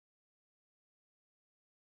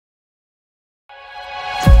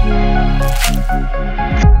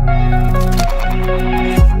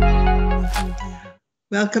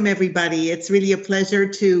Welcome, everybody. It's really a pleasure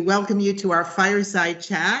to welcome you to our fireside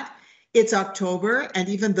chat. It's October, and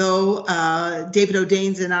even though David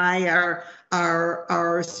O'Danes and I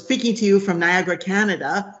are speaking to you from Niagara,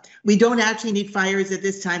 Canada, we don't actually need fires at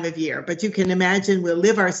this time of year. But you can imagine we'll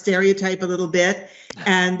live our stereotype a little bit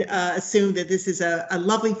and assume that this is a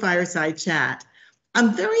lovely fireside chat.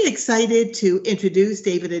 I'm very excited to introduce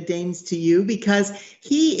David O'Danes to you because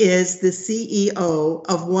he is the CEO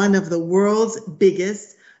of one of the world's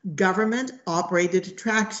biggest government-operated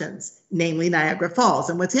attractions, namely Niagara Falls.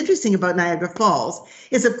 And what's interesting about Niagara Falls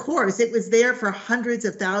is, of course, it was there for hundreds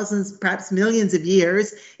of thousands, perhaps millions of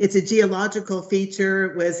years. It's a geological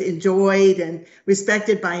feature, was enjoyed and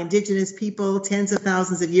respected by Indigenous people tens of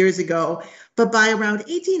thousands of years ago. But by around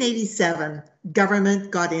 1887, government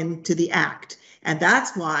got into the act. And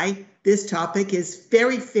that's why this topic is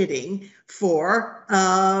very fitting for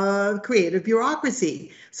creative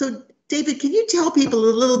bureaucracy. So, David, can you tell people a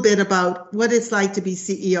little bit about what it's like to be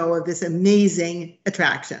CEO of this amazing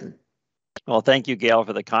attraction? Well, thank you, Gail,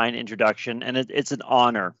 for the kind introduction. And it's an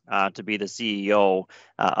honor to be the CEO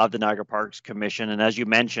of the Niagara Parks Commission. And as you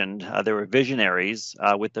mentioned, there were visionaries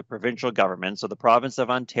with the provincial government. So the province of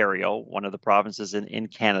Ontario, one of the provinces in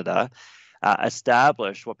Canada,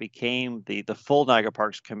 established what became the full Niagara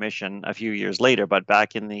Parks Commission a few years later. But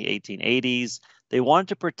back in the 1880s, they wanted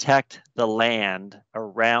to protect the land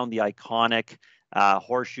around the iconic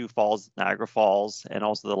Horseshoe Falls, Niagara Falls, and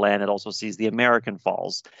also the land that also sees the American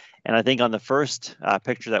Falls. And I think on the first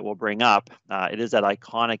picture that we'll bring up, it is that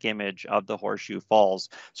iconic image of the Horseshoe Falls.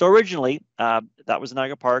 So originally, that was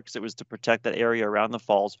Niagara Parks. It was to protect that area around the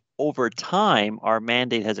falls. Over time, our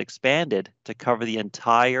mandate has expanded to cover the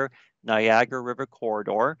entire Niagara River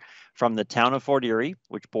corridor from the town of Fort Erie,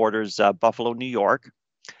 which borders Buffalo, New York,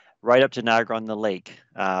 right up to Niagara-on-the-Lake.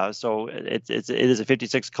 So it is a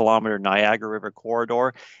 56-kilometer Niagara River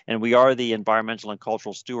corridor, and we are the environmental and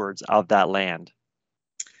cultural stewards of that land.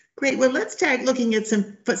 Great. Well, let's start looking at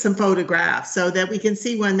some photographs so that we can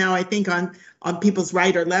see one now, I think, on people's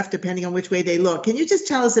right or left, depending on which way they look. Can you just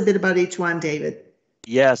tell us a bit about each one, David?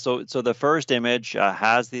 Yeah, so the first image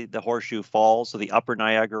has the Horseshoe Falls, so the upper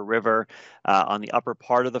Niagara River on the upper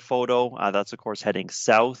part of the photo. That's, of course, heading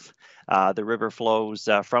south. The river flows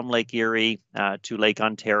from Lake Erie to Lake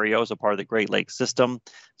Ontario, so part of the Great Lakes system.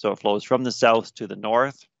 So it flows from the south to the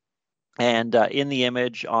north. And in the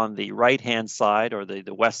image on the right-hand side, or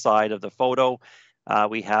the west side of the photo,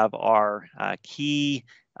 we have our key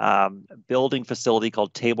building facility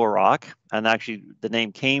called Table Rock. And actually, the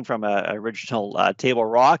name came from an original table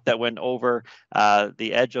rock that went over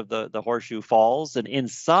the edge of the Horseshoe Falls. And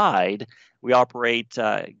inside, we operate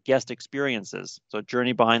guest experiences. So a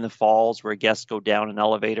journey behind the falls where guests go down an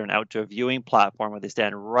elevator and out to a viewing platform where they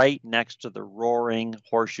stand right next to the roaring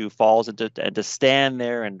Horseshoe Falls, and to stand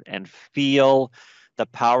there and feel the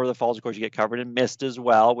power of the falls. Of course, you get covered in mist as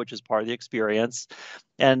well, which is part of the experience.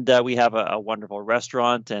 And we have a wonderful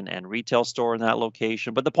restaurant and retail store in that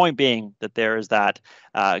location. But the point being that there is that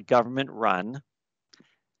government-run,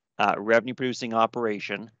 revenue-producing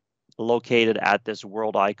operation located at this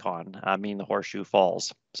world icon, meaning the Horseshoe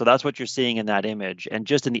Falls. So that's what you're seeing in that image. And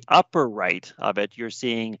just in the upper right of it, you're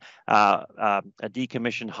seeing a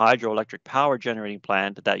decommissioned hydroelectric power generating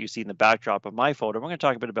plant that you see in the backdrop of my photo. We're going to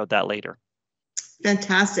talk a bit about that later.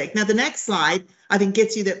 Fantastic. Now, the next slide, I think,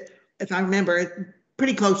 gets you that, if I remember,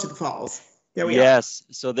 pretty close to the falls. There we are. Yes.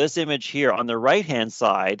 So this image here on the right-hand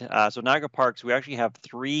side, so Niagara Parks, we actually have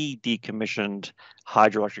 3 decommissioned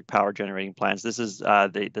hydroelectric power generating plants. This is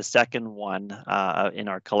the second one in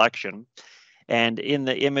our collection. And in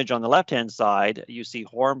the image on the left-hand side, you see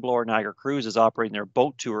Hornblower Niagara Cruises operating their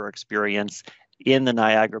boat tour experience in the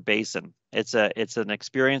Niagara Basin. It's an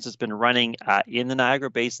experience that's been running in the Niagara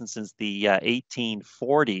Basin since the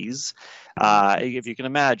 1840s, if you can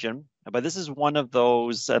imagine. But this is one of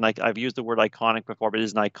those, and I've used the word iconic before, but it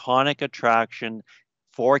is an iconic attraction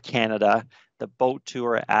for Canada, the boat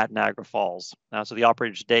tour at Niagara Falls. So the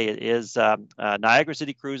operator today is Niagara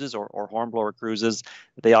City Cruises or Hornblower Cruises.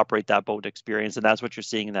 They operate that boat experience, and that's what you're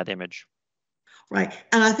seeing in that image. Right.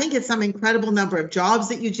 And I think it's some incredible number of jobs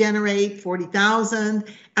that you generate, 40,000.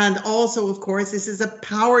 And also, of course, this is a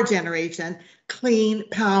power generation, clean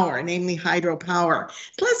power, namely hydropower.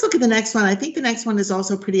 So let's look at the next one. I think the next one is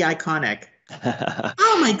also pretty iconic.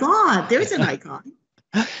 Oh, my God, there's an icon.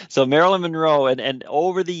 So Marilyn Monroe, and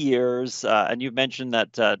over the years, and you've mentioned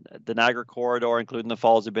that the Niagara Corridor, including the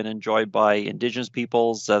falls, have been enjoyed by Indigenous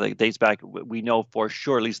peoples. That dates back, we know for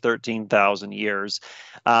sure, at least 13,000 years.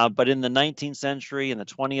 But in the 19th century, in the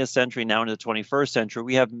 20th century, now into the 21st century,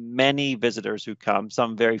 we have many visitors who come,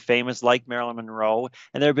 some very famous like Marilyn Monroe,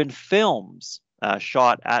 and there have been films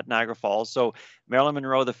shot at Niagara Falls. So Marilyn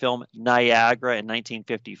Monroe, the film Niagara in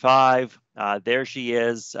 1955. There she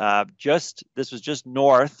is. This was just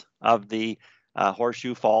north of the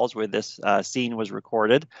Horseshoe Falls where this scene was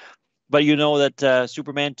recorded. But you know that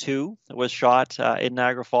Superman 2 was shot in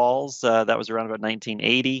Niagara Falls. That was around about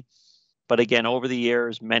 1980. But again, over the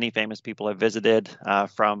years, many famous people have visited,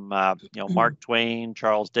 from Mark Twain,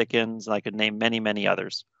 Charles Dickens, and I could name many, many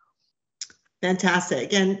others.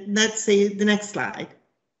 Fantastic. And let's see the next slide.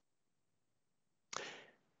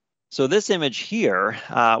 So this image here,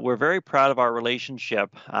 we're very proud of our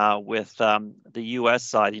relationship with the U.S.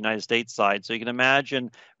 side, the United States side. So you can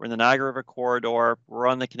imagine we're in the Niagara River corridor. We're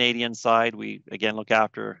on the Canadian side. We, again, look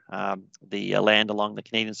after the land along the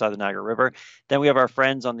Canadian side of the Niagara River. Then we have our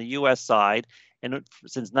friends on the U.S. side. And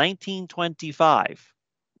since 1925,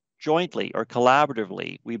 jointly or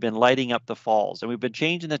collaboratively, we've been lighting up the falls, and we've been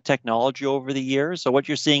changing the technology over the years. So what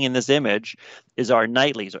you're seeing in this image is our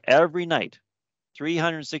nightly. So every night,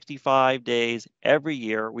 365 days, every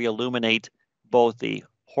year, we illuminate both the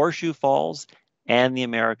Horseshoe Falls and the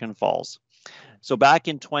American Falls. So back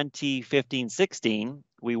in 2015-16,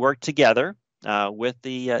 we worked together with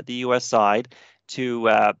the U.S. side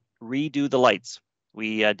to redo the lights.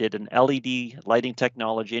 We did an LED lighting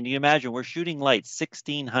technology, and you imagine we're shooting lights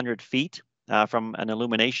 1,600 feet from an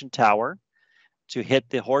illumination tower to hit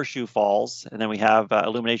the Horseshoe Falls, and then we have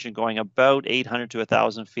illumination going about 800 to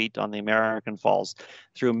 1,000 feet on the American Falls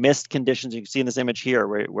through mist conditions. You can see in this image here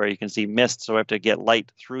where you can see mist, so we have to get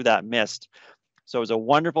light through that mist. So it was a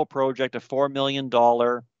wonderful project, a $4 million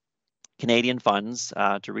Canadian funds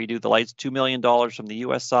to redo the lights, $2 million from the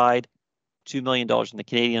U.S. side, $2 million from the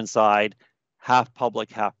Canadian side, half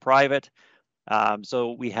public, half private.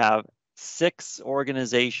 So we have 6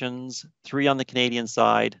 organizations, 3 on the Canadian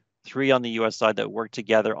side, 3 on the U.S. side that work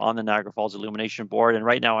together on the Niagara Falls Illumination Board. And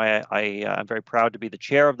right now I'm very proud to be the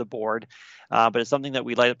chair of the board, but it's something that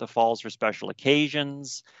we light up the falls for special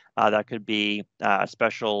occasions. That could be a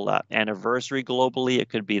special anniversary globally. It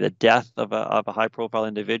could be the death of a high-profile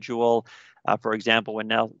individual. For example, when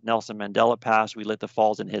Nelson Mandela passed, we lit the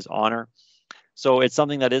falls in his honor. So it's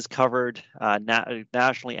something that is covered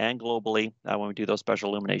nationally and globally when we do those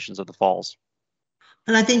special illuminations of the falls.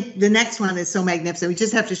 And I think the next one is so magnificent. We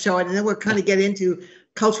just have to show it, and then we'll kind of get into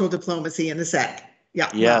cultural diplomacy in a sec. Yeah.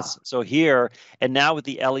 Yes. Wow. So here, and now with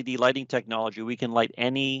the LED lighting technology, we can light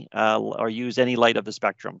any or use any light of the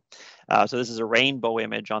spectrum. So this is a rainbow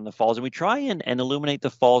image on the falls, and we try and illuminate the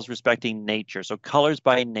falls respecting nature. So colors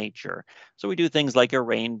by nature. So we do things like a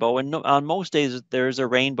rainbow, and on most days there's a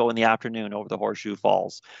rainbow in the afternoon over the Horseshoe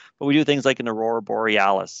Falls. But we do things like an aurora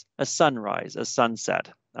borealis, a sunrise, a sunset.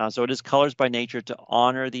 So it is colors by nature to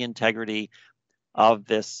honor the integrity of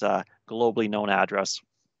this globally known address.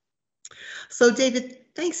 So David,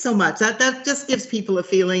 thanks so much. That just gives people a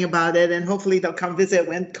feeling about it, and hopefully they'll come visit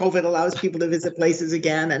when COVID allows people to visit places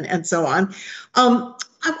again, and so on.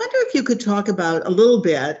 I wonder if you could talk about a little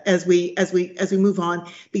bit as we move on,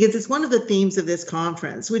 because it's one of the themes of this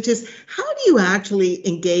conference, which is how do you actually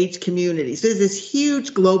engage communities? There's this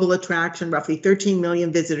huge global attraction, roughly 13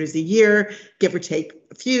 million visitors a year, give or take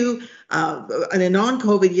a few, in a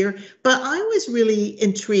non-COVID year. But I was really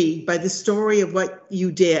intrigued by the story of what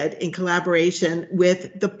you did in collaboration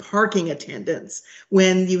with the parking attendants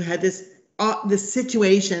when you had this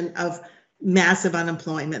situation of massive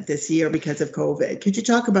unemployment this year because of COVID. Could you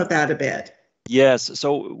talk about that a bit? Yes.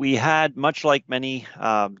 So we had, much like many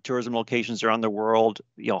tourism locations around the world,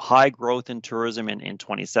 high growth in tourism in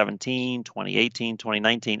 2017, 2018,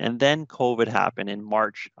 2019, and then COVID happened in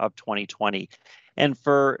March of 2020. And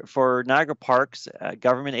for Niagara Parks,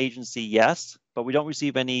 government agency, yes, but we don't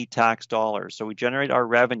receive any tax dollars. So we generate our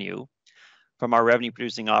revenue from our revenue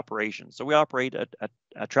producing operations. So we operate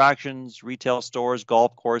attractions, retail stores,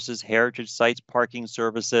 golf courses, heritage sites, parking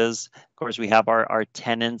services. Of course, we have our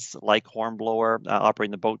tenants like Hornblower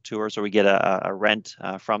operating the boat tour. So we get a rent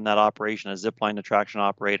from that operation, a zipline attraction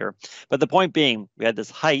operator. But the point being, we had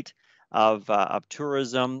this height of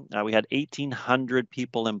tourism. We had 1,800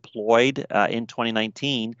 people employed in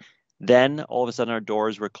 2019. Then all of a sudden our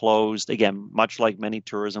doors were closed, again, much like many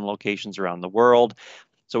tourism locations around the world.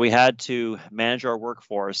 So we had to manage our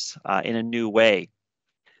workforce in a new way.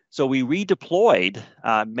 So we redeployed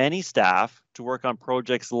many staff to work on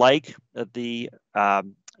projects like the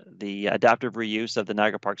the adaptive reuse of the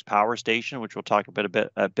Niagara Parks power station, which we'll talk a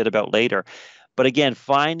bit about later. But again,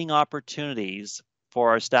 finding opportunities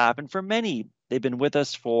for our staff, and for many, they've been with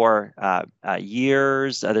us for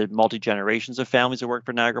years. There are multi-generations of families that work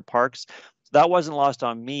for Niagara Parks. So that wasn't lost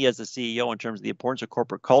on me as the CEO in terms of the importance of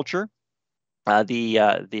corporate culture.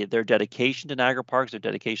 Their dedication to Niagara Parks, their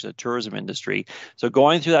dedication to the tourism industry. So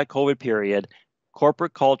going through that COVID period,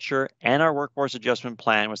 corporate culture and our workforce adjustment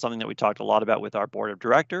plan was something that we talked a lot about with our board of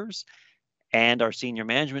directors and our senior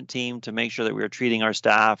management team to make sure that we were treating our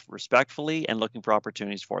staff respectfully and looking for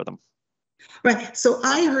opportunities for them. Right. So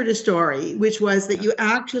I heard a story, which was that you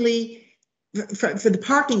actually, for the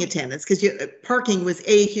parking attendants, because parking was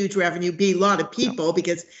A, huge revenue, B, a lot of people,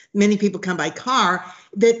 because many people come by car,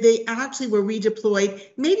 that they actually were redeployed.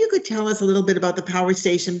 Maybe you could tell us a little bit about the power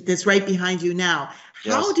station that's right behind you now.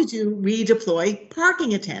 How did you redeploy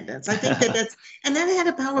parking attendants? I think that's, and that had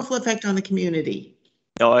a powerful effect on the community.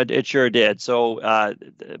 No, it sure did. So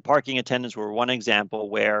parking attendants were one example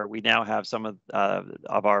where we now have some of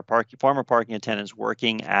our former parking attendants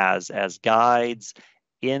working as guides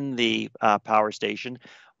in the power station.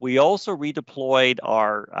 We also redeployed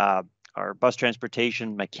our bus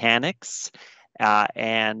transportation mechanics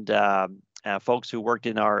and folks who worked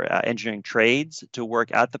in our engineering trades to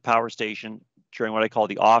work at the power station during what I call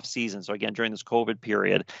the off season. So again, during this COVID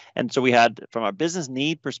period. And so we had, from a business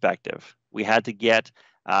need perspective, we had to get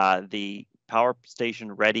the power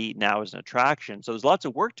station ready now as an attraction. So there's lots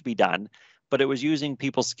of work to be done, but it was using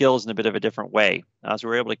people's skills in a bit of a different way. So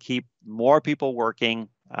we were able to keep more people working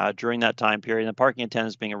during that time period. And the parking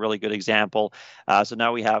attendants being a really good example. So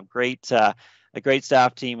now we have a great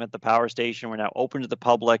staff team at the power station. We're now open to the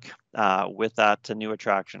public with that new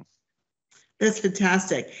attraction. That's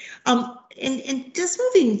fantastic. And just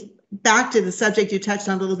moving back to the subject you touched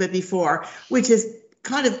on a little bit before, which is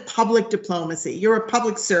kind of public diplomacy. You're a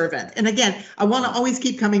public servant. And again, I want to always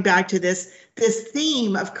keep coming back to this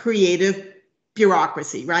theme of creative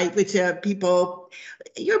bureaucracy, right? Which you're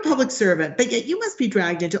a public servant, but yet you must be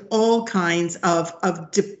dragged into all kinds of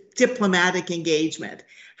diplomatic engagement.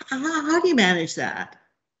 How do you manage that?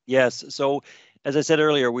 Yes. So as I said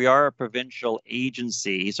earlier, we are a provincial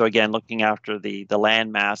agency. So again, looking after the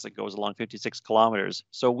land mass that goes along 56 kilometers.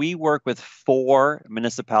 So we work with 4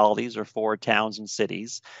 municipalities or 4 towns and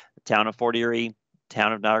cities: the town of Fort Erie,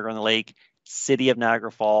 town of Niagara-on-the-Lake, city of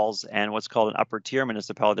Niagara Falls, and what's called an upper tier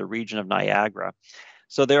municipality, the region of Niagara.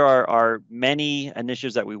 So there are many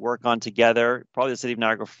initiatives that we work on together. Probably the city of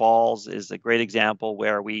Niagara Falls is a great example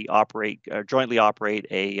where we jointly operate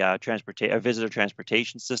a visitor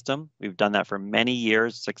transportation system. We've done that for many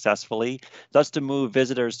years successfully. That's to move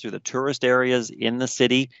visitors through the tourist areas in the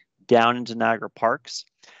city down into Niagara Parks.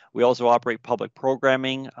 We also operate public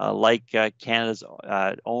programming like Canada's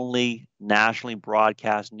only nationally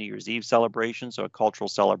broadcast New Year's Eve celebration, so a cultural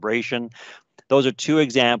celebration. Those are 2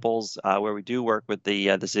 examples where we do work with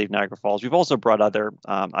the city of Niagara Falls. We've also brought other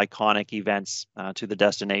iconic events to the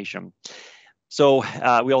destination. So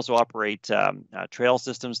we also operate trail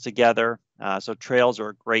systems together. So trails are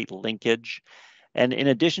a great linkage. And in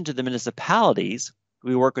addition to the municipalities,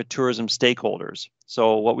 we work with tourism stakeholders.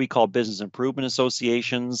 So what we call business improvement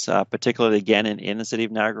associations, particularly again in the city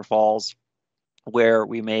of Niagara Falls, where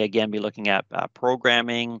we may again be looking at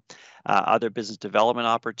programming, other business development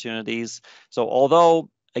opportunities. So although,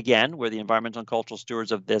 again, we're the environmental and cultural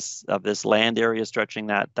stewards of this land area stretching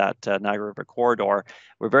that Niagara River corridor,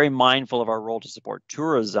 we're very mindful of our role to support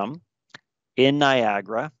tourism in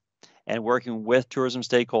Niagara, and working with tourism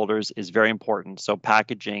stakeholders is very important. So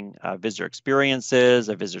packaging visitor experiences,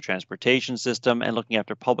 a visitor transportation system, and looking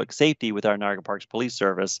after public safety with our Niagara Parks Police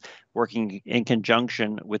Service, working in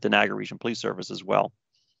conjunction with the Niagara Region Police Service as well.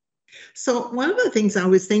 So one of the things I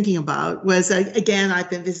was thinking about was, again, I've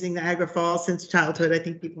been visiting Niagara Falls since childhood. I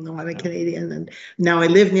think people know I'm a Canadian, and now I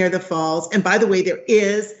live near the falls. And by the way,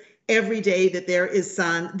 every day that there is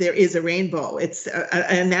sun, there is a rainbow. It's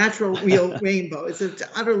a natural, real rainbow. It's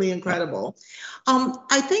utterly incredible.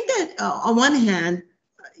 I think that on one hand,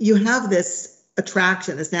 you have this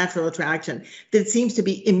attraction, this natural attraction that seems to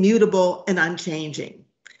be immutable and unchanging.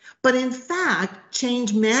 But in fact,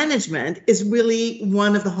 change management is really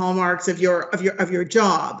one of the hallmarks of your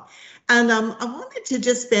job. And I wanted to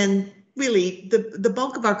just spend really the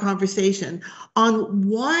bulk of our conversation on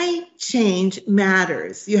why change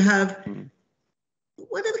matters.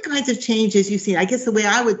 What are the kinds of changes you've seen? I guess the way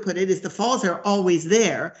I would put it is the falls are always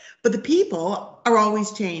there, but the people are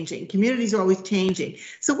always changing. Communities are always changing.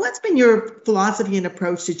 So what's been your philosophy and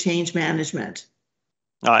approach to change management?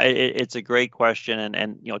 It's a great question,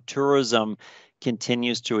 and tourism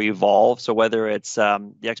continues to evolve. So whether it's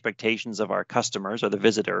the expectations of our customers or the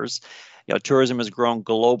visitors, tourism has grown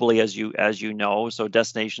globally, as you know. So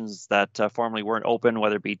destinations that formerly weren't open,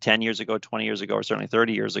 whether it be 10 years ago, 20 years ago, or certainly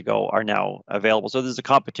 30 years ago, are now available. So there's a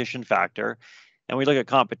competition factor. And we look at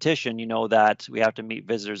competition, you know that we have to meet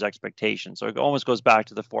visitors' expectations. So it almost goes back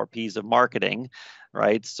to the 4 Ps of marketing,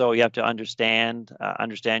 right? So you have to understand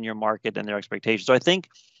your market and their expectations. So I think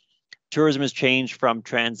tourism has changed from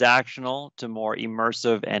transactional to more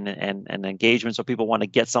immersive and engagement. So people want to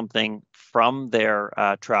get something from their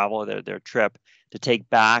travel or their trip to take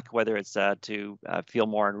back, whether it's to feel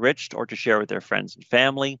more enriched or to share with their friends and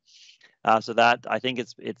family. So that, I think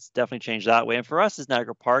it's definitely changed that way. And for us as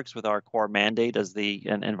Niagara Parks, with our core mandate as the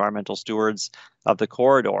environmental stewards of the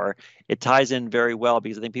corridor, it ties in very well,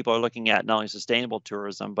 because I think people are looking at not only sustainable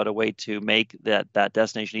tourism, but a way to make that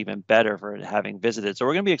destination even better for having visited. So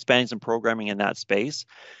we're going to be expanding some programming in that space.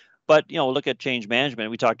 But, look at change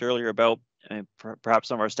management. We talked earlier about perhaps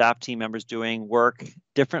some of our staff team members doing work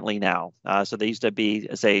differently now. So they used to be,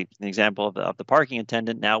 say, an example of the parking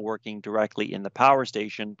attendant, now working directly in the power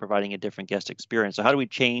station, providing a different guest experience. So how do we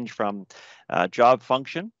change from job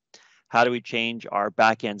function? How do we change our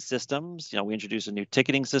back-end systems? We introduced a new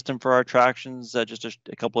ticketing system for our attractions just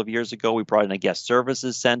a couple of years ago. We brought in a guest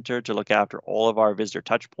services center to look after all of our visitor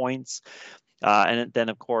touch points. And then,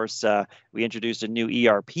 of course, we introduced a new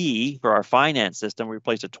ERP for our finance system. We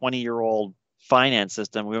replaced a 20-year-old finance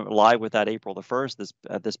system. We went live with that April the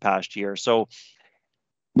 1st this past year. So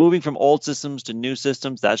moving from old systems to new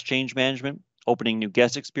systems, that's change management. Opening new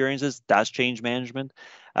guest experiences, that's change management.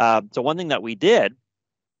 So one thing that we did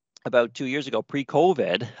about 2 years ago,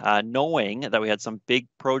 pre-COVID, knowing that we had some big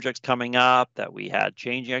projects coming up, that we had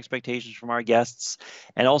changing expectations from our guests,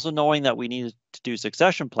 and also knowing that we needed to do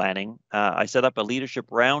succession planning, I set up a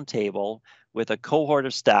leadership roundtable with a cohort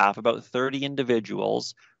of staff, about 30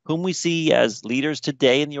 individuals, whom we see as leaders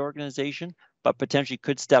today in the organization, but potentially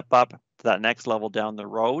could step up to that next level down the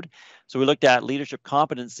road. So we looked at leadership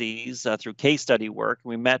competencies through case study work.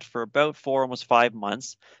 We met for about 4, almost 5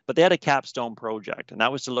 months, but they had a capstone project, and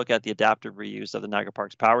that was to look at the adaptive reuse of the Niagara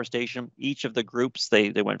Parks power station. Each of the groups,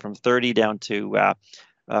 they went from 30 down to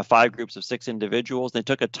 5 groups of 6 individuals. They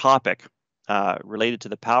took a topic related to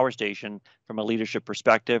the power station from a leadership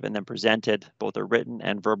perspective, and then presented both a written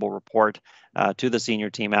and verbal report to the senior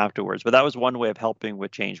team afterwards. But that was one way of helping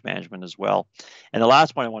with change management as well. And the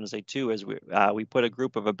last point I want to say too is we put a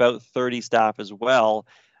group of about 30 staff as well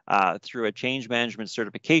through a change management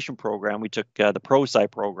certification program. We took the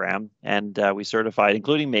ProSci program, and we certified,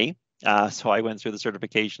 including me. So I went through the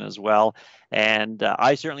certification as well. And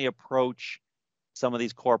I certainly approach some of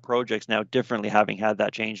these core projects now differently, having had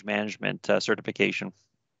that change management certification.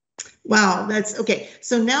 Wow, that's okay.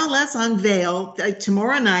 So now let's unveil.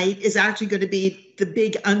 Tomorrow night is actually going to be the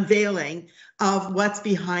big unveiling of what's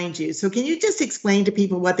behind you. So can you just explain to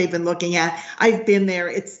people what they've been looking at? I've been there.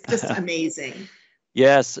 It's just amazing.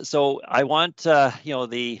 Yes. So I want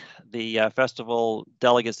the festival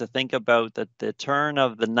delegates to think about the turn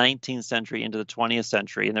of the 19th century into the 20th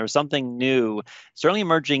century. And there was something new, certainly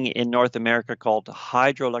emerging in North America, called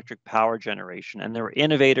hydroelectric power generation. And there were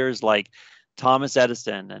innovators like Thomas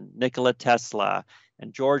Edison and Nikola Tesla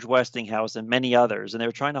and George Westinghouse and many others. And they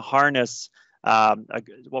were trying to harness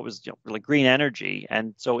what was like green energy.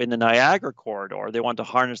 And so in the Niagara corridor, they wanted to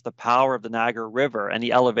harness the power of the Niagara River and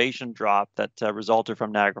the elevation drop that resulted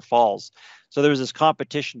from Niagara Falls. So there was this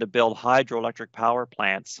competition to build hydroelectric power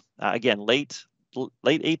plants, again, late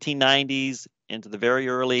 1890s into the very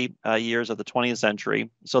early years of the 20th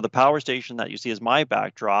century. So the power station that you see as my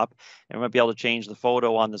backdrop, and we might be able to change the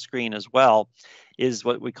photo on the screen as well, is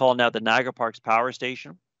what we call now the Niagara Parks Power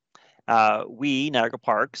Station. We, Niagara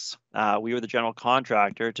Parks, we were the general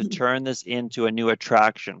contractor to turn this into a new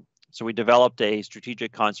attraction. So we developed a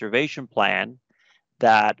strategic conservation plan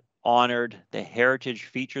that honored the heritage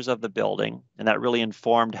features of the building, and that really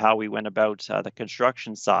informed how we went about the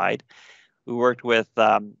construction side. We worked with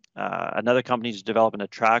another company to develop an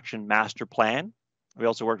attraction master plan. We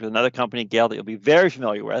also worked with another company, Gail, that you'll be very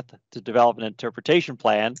familiar with, to develop an interpretation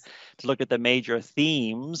plan to look at the major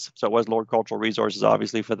themes. So it was Lord Cultural Resources,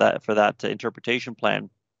 obviously, for that interpretation plan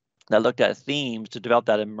that looked at themes to develop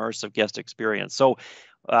that immersive guest experience. So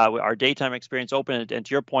our daytime experience open, and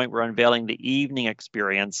to your point, we're unveiling the evening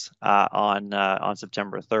experience on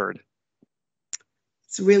September 3rd.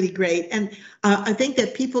 It's really great. And I think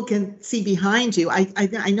that people can see behind you.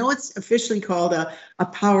 I know it's officially called a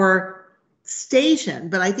power station,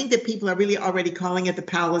 but I think that people are really already calling it the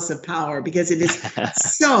Palace of Power because it is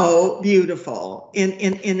so beautiful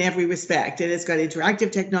in every respect. And it's got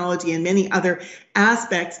interactive technology and many other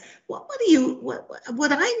aspects.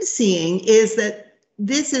 What I'm seeing is that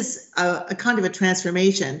this is a kind of a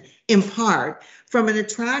transformation in part from an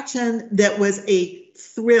attraction that was a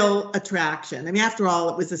thrill attraction. I mean, after all,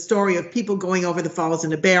 it was a story of people going over the falls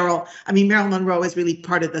in a barrel. I mean, Marilyn Monroe is really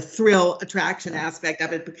part of the thrill attraction aspect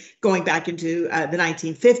of it, going back into the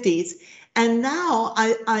 1950s. And now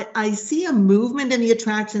I see a movement in the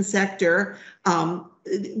attraction sector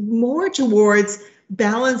more towards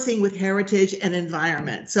balancing with heritage and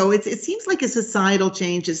environment. So it seems like a societal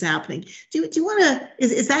change is happening. Do you want to,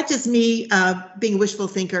 is that just me being a wishful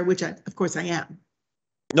thinker, which of course I am?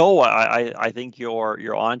 No, I think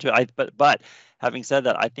you're onto it. But having said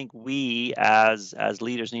that, I think we as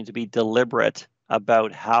leaders need to be deliberate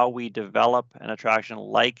about how we develop an attraction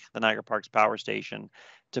like the Niagara Parks Power Station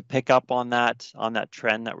to pick up on that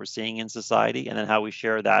trend that we're seeing in society, and then how we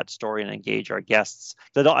share that story and engage our guests.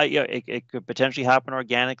 So it could potentially happen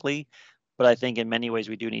organically, but I think in many ways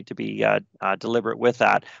we do need to be deliberate with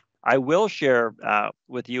that. I will share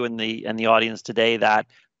with you and the audience today that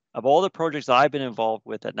of all the projects I've been involved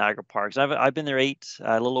with at Niagara Parks, I've been there a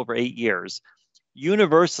little over 8 years.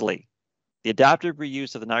 Universally, the adaptive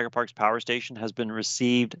reuse of the Niagara Parks Power Station has been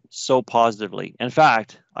received so positively. In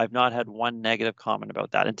fact, I've not had one negative comment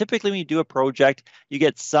about that. And typically when you do a project, you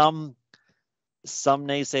get some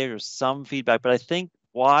naysayers, some feedback. But I think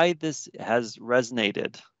why this has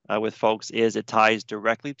resonated with folks is it ties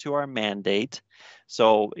directly to our mandate.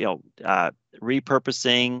 So,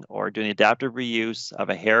 repurposing or doing adaptive reuse of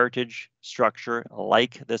a heritage structure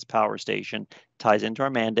like this power station ties into our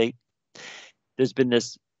mandate. There's been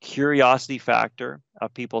this curiosity factor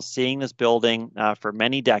of people seeing this building for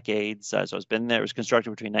many decades. So it's been there. It was constructed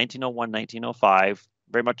between 1901 and 1905,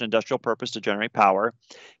 very much an industrial purpose to generate power,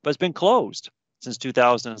 but it's been closed since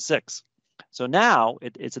 2006. So now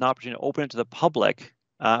it's an opportunity to open it to the public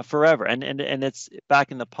forever. And it's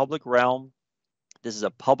back in the public realm. This is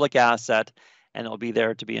a public asset, and it'll be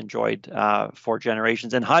there to be enjoyed for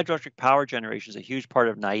generations. And hydroelectric power generation is a huge part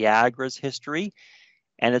of Niagara's history,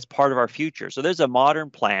 and it's part of our future. So there's a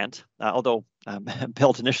modern plant, although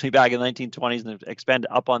built initially back in the 1920s and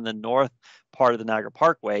expanded up on the north part of the Niagara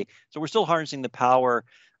Parkway. So we're still harnessing the power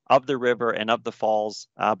of the river and of the falls,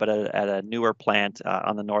 but at a newer plant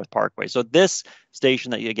on the North Parkway. So this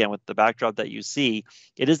station that you, again, with the backdrop that you see,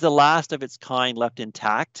 it is the last of its kind left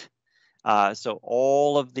intact. So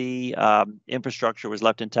all of the infrastructure was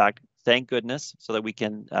left intact, thank goodness, so that we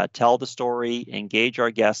can tell the story, engage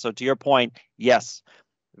our guests. So to your point, yes,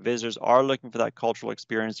 visitors are looking for that cultural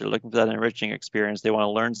experience. They're looking for that enriching experience. They want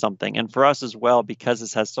to learn something. And for us as well, because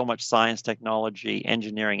this has so much science, technology,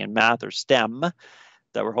 engineering, and math, or STEM,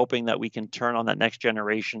 that we're hoping that we can turn on that next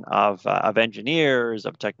generation of engineers,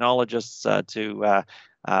 of technologists for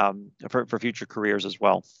future careers as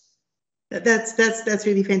well. That's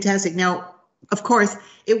really fantastic. Now, of course,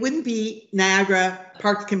 it wouldn't be Niagara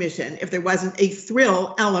Parks Commission if there wasn't a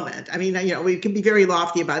thrill element. I mean, we can be very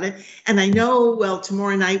lofty about it. And I know, well,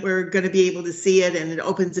 tomorrow night we're going to be able to see it, and it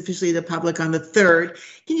opens officially to the public on the 3rd.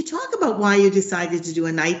 Can you talk about why you decided to do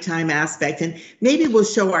a nighttime aspect? And maybe we'll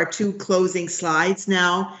show our 2 closing slides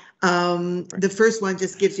now. The first one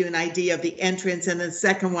just gives you an idea of the entrance, and the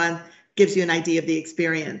second one gives you an idea of the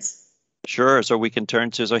experience. Sure. So we can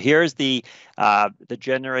turn to, so here's the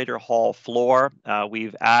generator hall floor.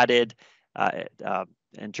 We've added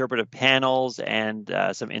interpretive panels and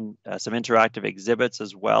some interactive exhibits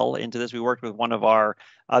as well into this. We worked with one of our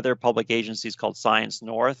other public agencies called Science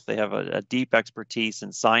North. They have a deep expertise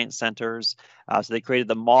in science centers. So they created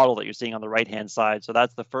the model that you're seeing on the right-hand side. So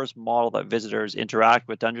that's the first model that visitors interact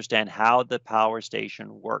with to understand how the power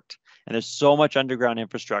station worked. And there's so much underground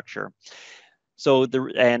infrastructure. So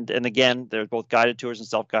and again, there's both guided tours and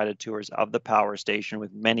self-guided tours of the power station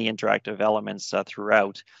with many interactive elements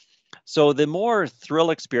throughout. So the more thrill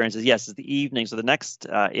experiences, yes, is the evening. So the next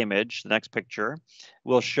image, the next picture,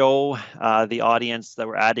 will show the audience that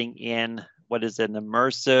we're adding in what is an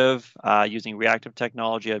immersive, using reactive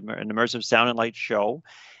technology, an immersive sound and light show.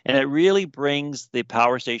 And it really brings the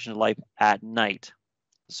power station to life at night.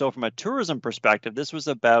 So from a tourism perspective, this was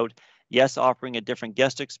about, yes, offering a different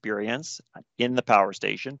guest experience in the power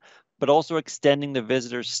station, but also extending the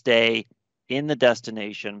visitor's stay in the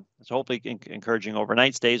destination. So hopefully encouraging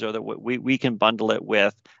overnight stays, or that we can bundle it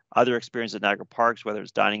with other experiences at Niagara Parks, whether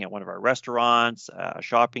it's dining at one of our restaurants, a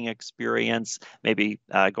shopping experience, maybe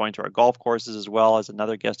going to our golf courses as well as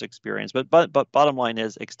another guest experience. But bottom line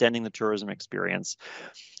is extending the tourism experience.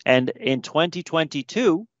 And in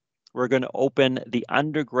 2022, we're going to open the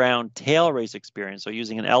underground tail race experience. So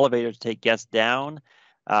using an elevator to take guests down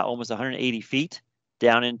almost 180 feet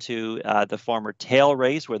down into the former tail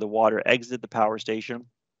race where the water exited the power station,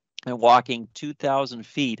 and walking 2,000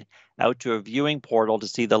 feet out to a viewing portal to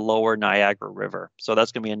see the lower Niagara River. So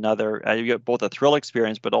that's going to be another, you get both a thrill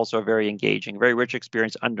experience, but also a very engaging, very rich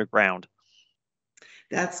experience underground.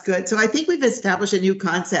 That's good. So I think we've established a new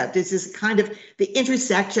concept. This is kind of the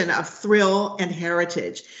intersection of thrill and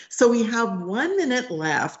heritage. So we have 1 minute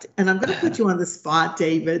left, and I'm going to put you on the spot,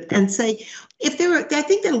 David, and say, I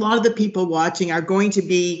think that a lot of the people watching are going to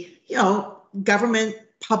be, government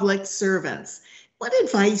public servants. What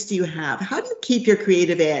advice do you have? How do you keep your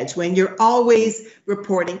creative edge when you're always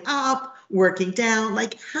reporting up, working down?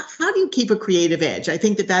 Like, how do you keep a creative edge? I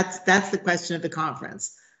think that's the question of the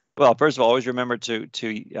conference. Well, first of all, always remember to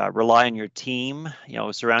rely on your team.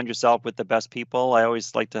 Surround yourself with the best people. I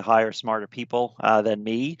always like to hire smarter people than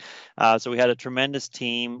me. So we had a tremendous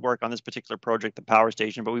team work on this particular project, the power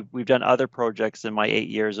station. But we've done other projects in my 8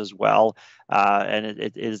 years as well, and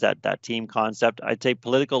it is that team concept. I'd say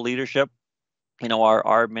political leadership.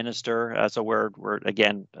 Our minister. So we're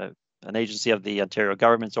again an agency of the Ontario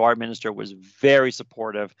government. So our minister was very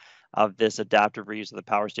supportive of this adaptive reuse of the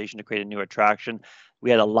power station to create a new attraction. We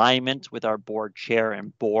had alignment with our board chair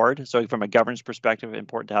and board. So from a governance perspective,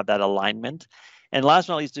 important to have that alignment. And last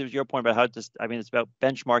but not least, is your point about it's about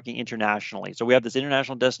benchmarking internationally. So we have this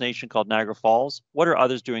international destination called Niagara Falls. What are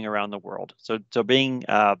others doing around the world? So being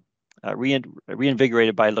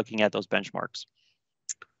reinvigorated by looking at those benchmarks.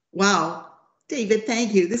 Wow. David,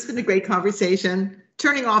 thank you. This has been a great conversation.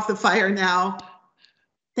 Turning off the fire now.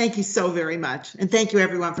 Thank you so very much. And thank you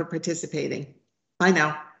everyone for participating. Bye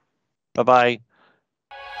now. Bye-bye.